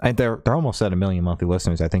 And they're almost at 1 million monthly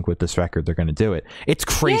listeners. I think with this record they're going to do it. It's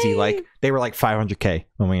crazy. Yay! Like they were like 500K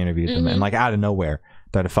when we interviewed them, and like out of nowhere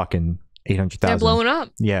they're at a fucking 800,000. They're blowing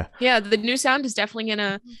up. Yeah. The new sound is definitely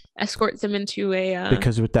gonna escort them into a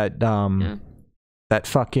because with that that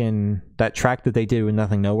track that they did with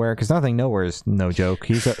Nothing Nowhere, because Nothing Nowhere is no joke.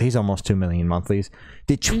 He's almost 2 million monthlies.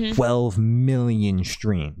 Did 12 million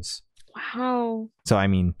streams. Wow. So I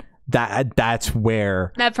mean that's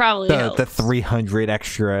where that probably the 300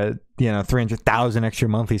 extra 300,000 extra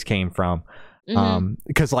monthlies came from.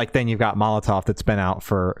 Because like then you've got Molotov that's been out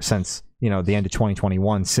since the end of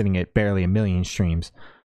 2021, sitting at barely 1 million streams.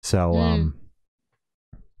 So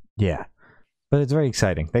yeah, but it's very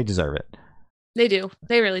exciting. They deserve it. They do.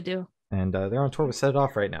 They really do. And they're on tour with Set It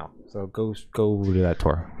Off right now. So go to that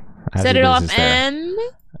tour. Set It Off and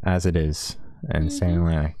As It Is and Stan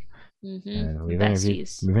Atlantic. We've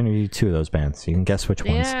interviewed 2 of those bands, so you can guess which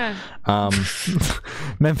ones.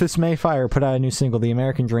 Memphis Mayfire put out a new single, The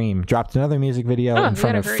American Dream, dropped another music video in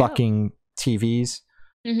front of fucking TVs,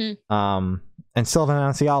 and still haven't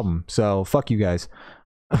announced the album, so fuck you guys.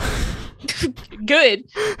 Good.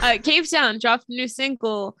 Cave Sound dropped a new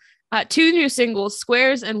single, 2 new singles,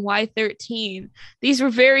 Squares and Y13. These were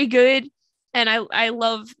very good. And I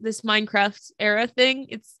love this Minecraft era thing.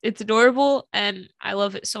 It's adorable, and I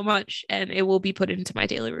love it so much, and it will be put into my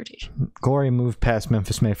daily rotation. Glory moved past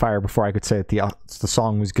Memphis May Fire before I could say that the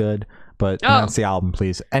song was good, but announce the album,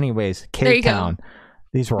 please. Anyways, Cave Town.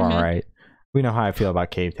 These were all right. We know how I feel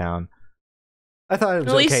about Cave Town. I thought it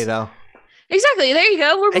was okay, though. Exactly. There you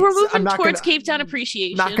go. We're moving towards Cave Town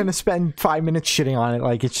appreciation. Not going to spend 5 minutes shitting on it.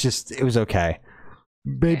 Like, it was okay.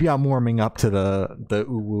 Maybe I'm warming up to the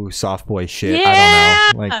woo soft boy shit. Yeah!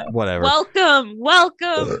 I don't know. Like, whatever.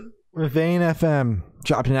 Welcome. Vane FM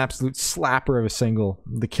dropped an absolute slapper of a single,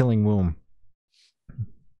 The Killing Womb.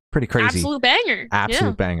 Pretty crazy. Absolute banger.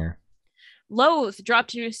 Banger. Loathe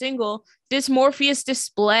dropped a new single, Dysmorpheus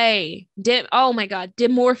Display. Oh my god,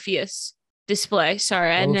 Dimorpheus Display.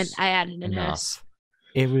 Sorry, I added an S.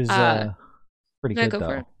 It was pretty good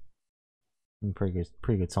though.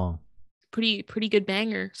 Pretty good song. Pretty good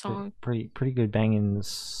banger song. Pretty good banging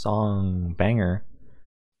song banger.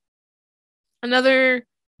 Another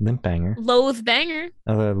limp banger. Loathe banger.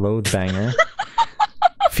 Another Loathe banger.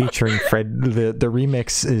 Featuring Fred. The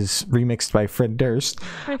remix is remixed by Fred Durst.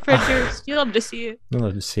 By Fred Durst. You love to see it. You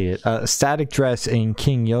love to see it. Static Dress and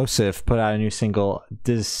King Yosef put out a new single,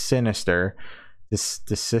 Sinister.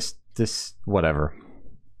 This whatever.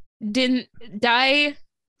 Didn't die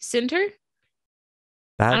Sinter?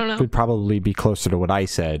 That would probably be closer to what I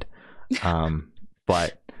said.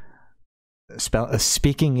 But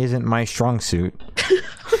speaking isn't my strong suit.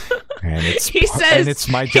 And it's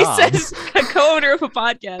my job. He says a co-owner of a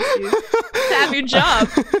podcast, dude. Have your job.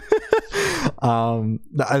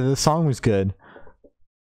 The song was good.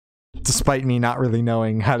 Despite me not really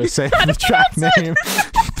knowing how to say the track name.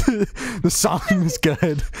 The song was good.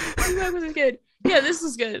 The song was good. Yeah, this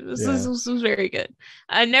was good. This was very good.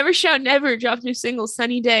 Never Shout Never dropped a new single,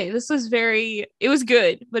 Sunny Day. It was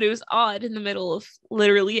good, but it was odd in the middle of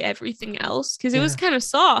literally everything else because it was kind of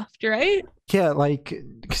soft, right? Yeah, like,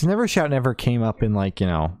 because Never Shout Never came up in like,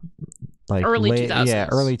 like early 2000s. Yeah,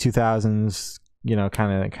 early 2000s,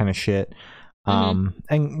 kind of shit.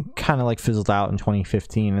 And kind of like fizzled out in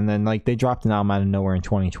 2015. And then like they dropped an album out of nowhere in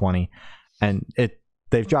 2020. And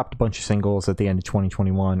they've dropped a bunch of singles at the end of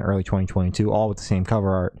 2021, early 2022, all with the same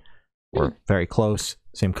cover art or very close,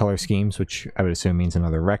 same color schemes, which I would assume means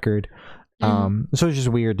another record. So it's just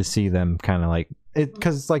weird to see them kind of like it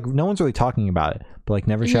because like no one's really talking about it, but like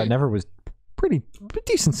Never Shout Never was pretty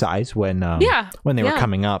decent size when they were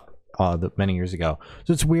coming up many years ago.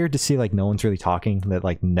 So it's weird to see like no one's really talking that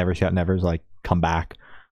like Never Shout Never's like come back.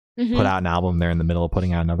 Put out an album. They're in the middle of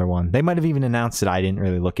putting out another one. They might have even announced it. I didn't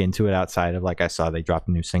really look into it outside of like I saw they dropped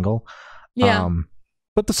a new single.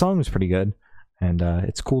 But the song was pretty good, and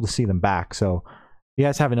it's cool to see them back. So you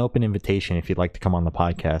guys have an open invitation if you'd like to come on the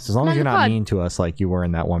podcast, as long as you're not mean to us like you were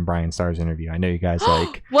in that one Brian Stars interview. I know you guys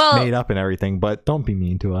like made up and everything, but don't be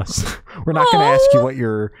mean to us. We're not going to ask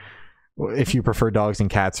you if you prefer dogs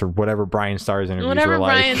and cats or whatever Brian Stars interviews were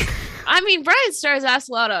like. Brian Stars asked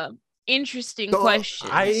a lot of interesting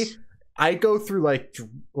questions. I go through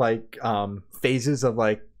like phases of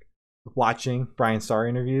like watching Brian Starr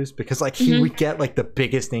interviews because like he would get like the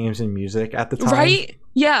biggest names in music at the time, right?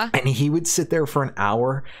 Yeah, and he would sit there for an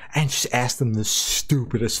hour and just ask them the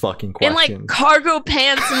stupidest fucking questions. In like cargo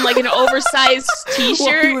pants and like an oversized t-shirt.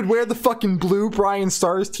 Well, he would wear the fucking blue Brian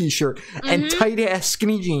Stars t-shirt and tight ass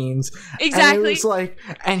skinny jeans. Exactly. And it was like,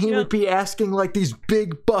 and he would be asking like these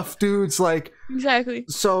big buff dudes like, exactly.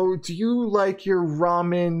 So, do you like your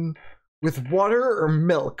ramen with water or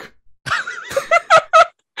milk?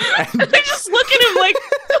 And they just look at him like,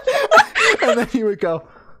 and then he would go,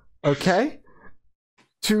 okay.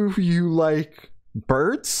 Do you like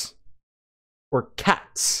birds or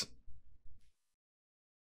cats?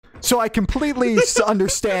 So I completely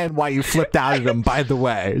understand why you flipped out at him, by the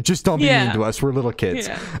way. Just don't be mean to us. We're little kids.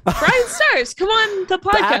 Yeah. Brian Stars, come on the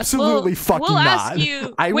podcast. Absolutely we'll ask not.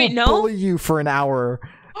 You. I will bully you for an hour.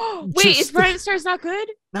 Wait, is Brian Stars not good?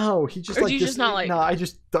 No, he just like just not like. No, I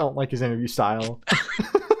just don't like his interview style.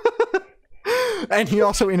 And he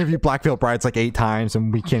also interviewed Black Veil Brides like 8 times,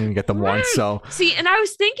 and we can't even get them once. So see, and I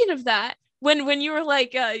was thinking of that when you were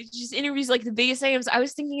like just interviews like the biggest names. I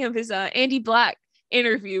was thinking of his Andy Black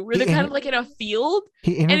interview where they're kind of like in a field,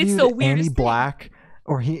 and it's the weirdest Andy Black,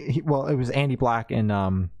 or it was Andy Black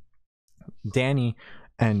and Danny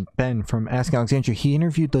and Ben from Ask Alexandria. He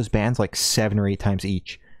interviewed those bands like 7 or 8 times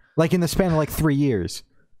each, like in the span of like 3 years.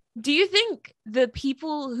 Do you think the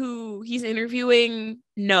people who he's interviewing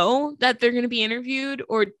know that they're going to be interviewed,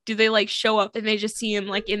 or do they like show up and they just see him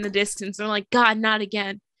like in the distance and they're like, God, not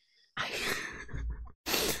again?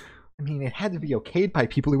 I mean, it had to be okayed by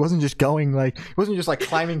people. He wasn't just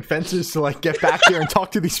climbing fences to like get back there and talk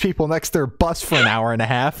to these people next to their bus for an hour and a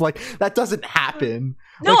half. Like that doesn't happen.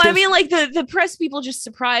 No, like, I mean, like the press people just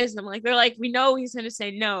surprised them. Like they're like, we know he's going to say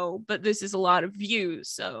no, but this is a lot of views.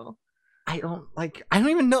 So I don't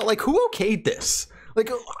even know like who okayed this. Like,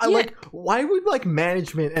 like, why would like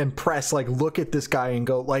management and press like look at this guy and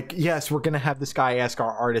go like, yes, we're gonna have this guy ask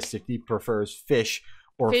our artist if he prefers fish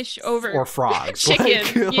over frogs,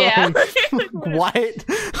 chicken. Like, yeah, like, what?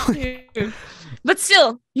 But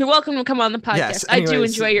still, you're welcome to come on the podcast. Yes, anyways, I do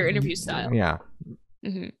enjoy your interview style. Yeah,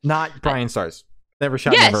 not Brian Stars. Never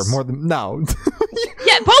shot never more than no.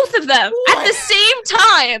 Yeah, both of them at the same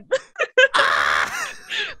time.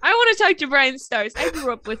 I want to talk to Brian Stars. I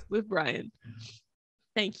grew up with Brian.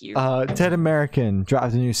 Thank you. Dead American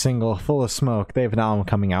dropped a new single, Full of Smoke. They have an album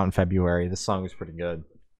coming out in February. This song is pretty good.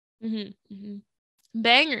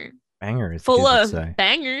 Banger. Is full of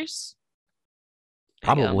bangers.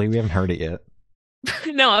 Probably. We haven't heard it yet.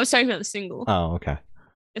 No, I was talking about the single. Oh, okay.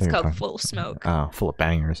 It's called Full of Smoke. Oh, full of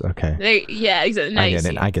bangers. Okay. Yeah, exactly. Nice.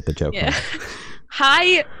 I get the joke. Yeah.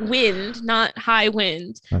 High Wind, not High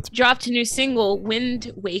Wind, dropped a new single,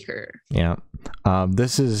 Wind Waker. Yeah.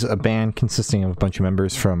 This is a band consisting of a bunch of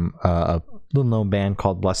members from a little known band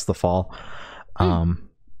called Bless the Fall.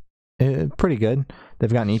 Pretty good.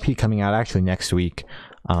 They've got an EP coming out actually next week.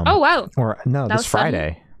 Oh, wow. Or no, this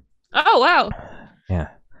Friday. Oh, wow. Yeah.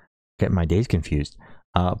 Getting my days confused.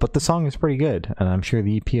 But the song is pretty good, and I'm sure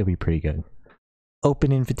the EP will be pretty good.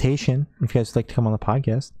 Open invitation if you guys would like to come on the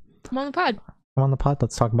podcast. Come on the pod. Come on the pod.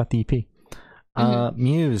 Let's talk about the EP.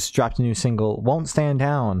 Muse dropped a new single, Won't Stand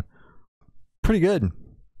Down. Pretty good.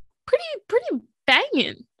 Pretty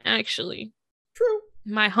banging, actually. True.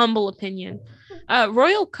 My humble opinion.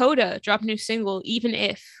 Royal Coda dropped a new single, Even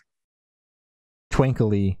If.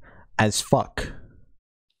 Twinkly as fuck.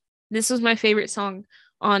 This was my favorite song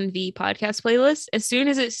on the podcast playlist. As soon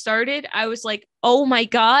as it started, I was like, oh my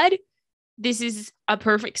god, this is a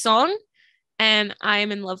perfect song, and I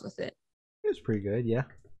am in love with it. It was pretty good, yeah.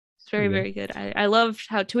 It's very good. I loved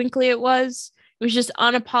how twinkly it was. It was just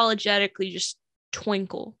unapologetically just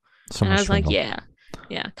twinkle. And I was twinkle. Like,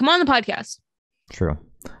 yeah. Come on the podcast. True.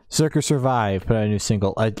 Circa Survive put out a new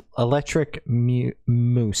single, Electric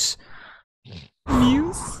Moose.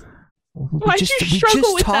 Muse? Why'd you struggle with that? We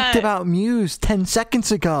just talked about Muse 10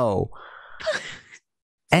 seconds ago.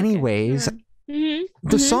 Anyways,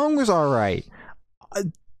 the song was all right.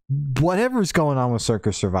 Whatever's going on with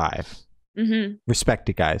Circa Survive, respect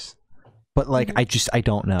it, guys. But like, I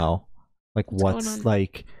don't know. Like, what's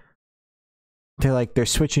like? They're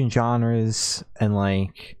switching genres, and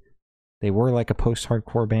like, they were like a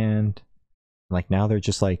post-hardcore band. Like now they're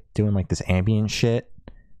just like doing like this ambient shit.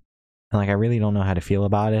 And like, I really don't know how to feel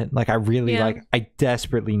about it. Like, I really I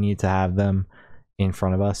desperately need to have them in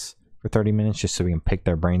front of us for 30 minutes just so we can pick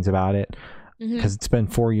their brains about it. Because it's been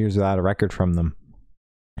 4 years without a record from them.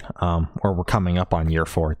 Or we're coming up on year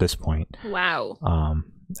 4 at this point. Wow.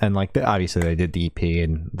 And like, obviously they did the EP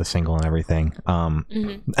and the single and everything.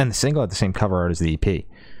 And the single had the same cover art as the EP.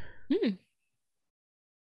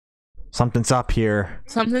 Something's up here.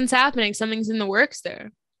 Something's happening. Something's in the works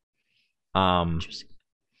there. Interesting.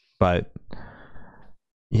 But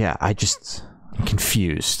yeah, I'm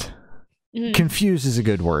confused. Confused is a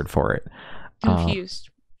good word for it.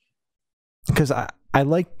 Confused. Because I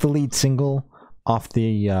liked the lead single off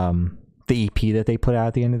the EP that they put out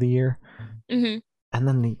at the end of the year. And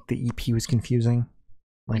then the EP was confusing.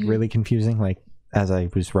 Like really confusing. Like as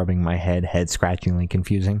I was rubbing my head scratchingly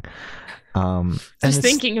confusing. Just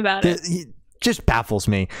thinking about it just baffles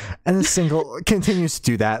me. And the single continues to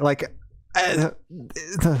do that. Like I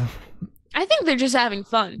think they're just having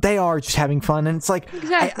fun. They are just having fun, and it's like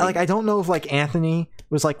exactly. I don't know if like Anthony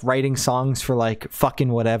was like writing songs for like fucking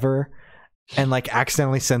whatever, and like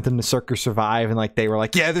accidentally sent them to Circa Survive, and like they were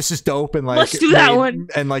like, yeah, this is dope, and like let's do that one,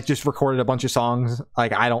 and like just recorded a bunch of songs.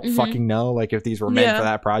 Like I don't fucking know like if these were meant for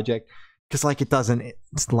that project, because like it doesn't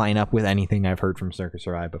line up with anything I've heard from Circa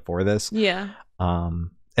Survive before this. Yeah.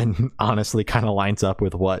 And honestly, kind of lines up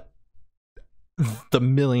with what the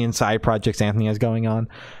million side projects Anthony has going on.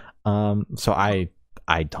 So I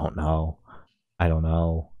don't know.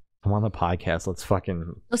 I'm on the podcast. Let's talk about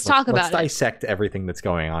it. Let's dissect everything that's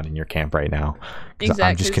going on in your camp right now. Exactly.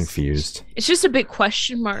 I'm just confused. It's just a big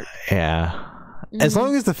question mark. Yeah. As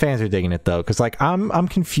long as the fans are digging it though, because like I'm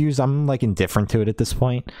confused. I'm like indifferent to it at this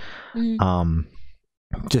point.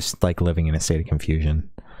 Just like living in a state of confusion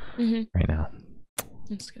right now.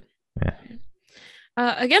 That's good. Yeah.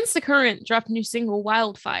 Against the Current dropped a new single,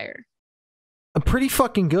 Wildfire. Pretty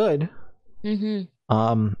fucking good.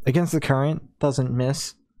 Against the Current doesn't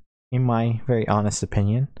miss. in my very honest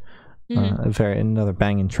opinion. Another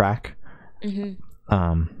banging track. So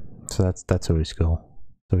that's always cool.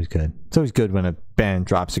 It's always good. It's always good when a band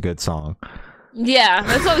drops a good song. Yeah,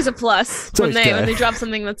 that's always a plus when they drop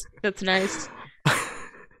something that's nice.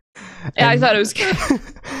 Yeah, I thought it was good.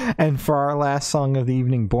 And for our last song of the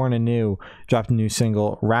evening, Born Anew dropped a new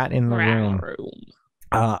single, Rat in the Room.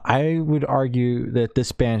 I would argue that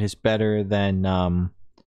this band is better than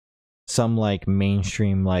some like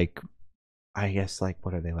mainstream, like I guess like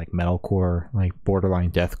what are they, like metalcore, like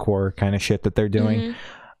borderline deathcore kind of shit that they're doing.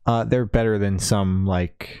 They're better than some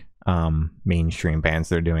like mainstream bands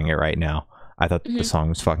that are doing it right now. I thought the song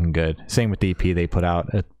was fucking good. Same with the EP they put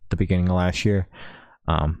out at the beginning of last year.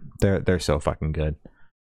 They're so fucking good.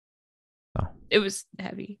 So. It was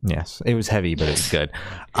heavy. Yes, it was heavy, but it was good.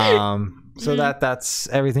 So that's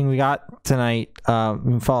everything we got tonight. You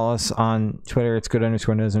can follow us on Twitter. It's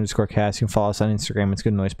good_noise_cast. You can follow us on Instagram. It's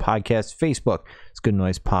Good Noise Podcast. Facebook. It's Good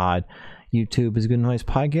Noise Pod. YouTube is Good Noise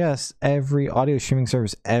Podcast. Every audio streaming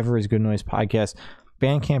service ever is Good Noise Podcast.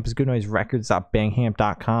 Bandcamp is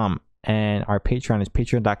goodnoiserecords.bandcamp.com. And our Patreon is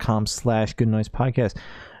patreon.com/Good Noise Podcast.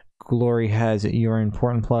 Glory has your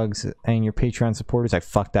important plugs and your Patreon supporters. I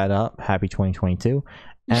fucked that up. Happy 2022.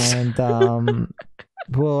 And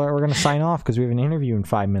we're going to sign off because we have an interview in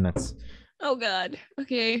 5 minutes. Oh, God.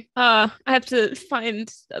 Okay. I have to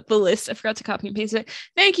find the list. I forgot to copy and paste it.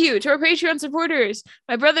 Thank you to our Patreon supporters.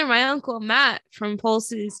 My brother, my uncle, Matt from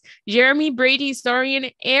Pulses, Jeremy, Brady,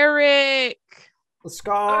 Sarian, Eric. Let's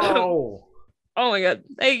go. Oh, my God.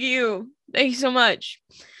 Thank you. Thank you so much.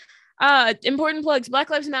 Important plugs. Black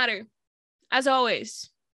Lives Matter. As always.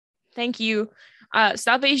 Thank you.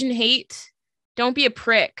 Stop Asian hate. Don't be a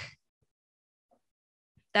prick.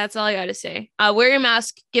 That's all I gotta say. Wear your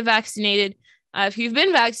mask. Get vaccinated. If you've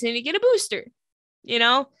been vaccinated, get a booster. You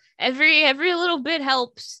know, every little bit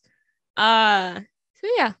helps. So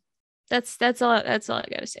yeah, that's all I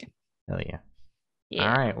gotta say. Hell yeah.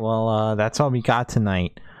 All right. Well, that's all we got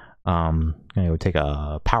tonight. Gonna go take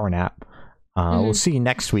a power nap. We'll see you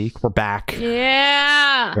next week. We're back.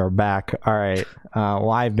 Yeah. We're back. All right.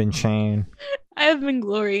 Well, I've been Shane. I have been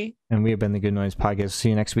Glory. And we have been the Good Noise Podcast. See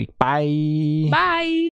you next week. Bye. Bye.